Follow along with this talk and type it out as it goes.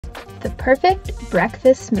the perfect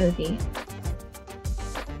breakfast smoothie.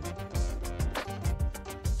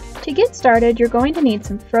 To get started, you're going to need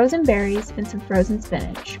some frozen berries and some frozen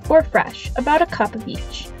spinach, or fresh, about a cup of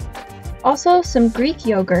each. Also some Greek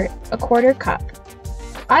yogurt, a 1/4 cup.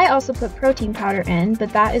 I also put protein powder in,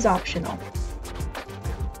 but that is optional.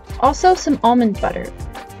 Also some almond butter.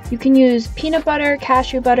 You can use peanut butter,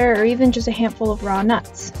 cashew butter, or even just a handful of raw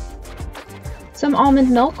nuts. Some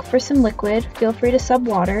almond milk for some liquid, feel free to sub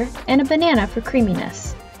water, and a banana for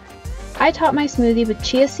creaminess. I topped my smoothie with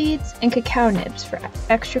chia seeds and cacao nibs for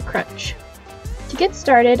extra crunch. To get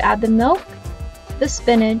started, add the milk, the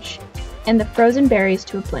spinach, and the frozen berries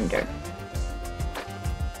to a blender.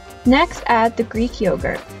 Next, add the Greek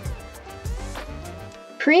yogurt.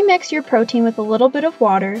 Pre-mix your protein with a little bit of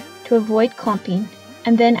water to avoid clumping,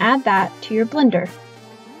 and then add that to your blender.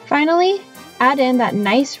 Finally, add in that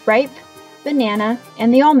nice ripe banana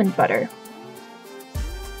and the almond butter.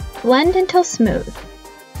 Blend until smooth.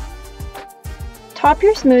 Top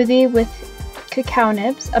your smoothie with cacao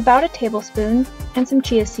nibs, about a tablespoon, and some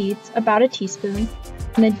chia seeds, about a teaspoon,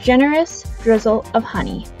 and a generous drizzle of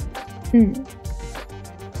honey.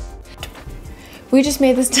 We just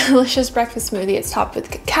made this delicious breakfast smoothie. It's topped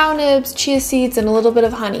with cacao nibs, chia seeds, and a little bit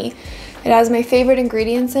of honey. It has my favorite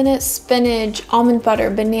ingredients in it: spinach, almond butter,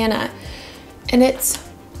 banana, and it's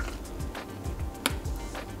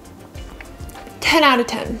 10 out of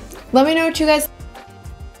 10. Let me know what you guys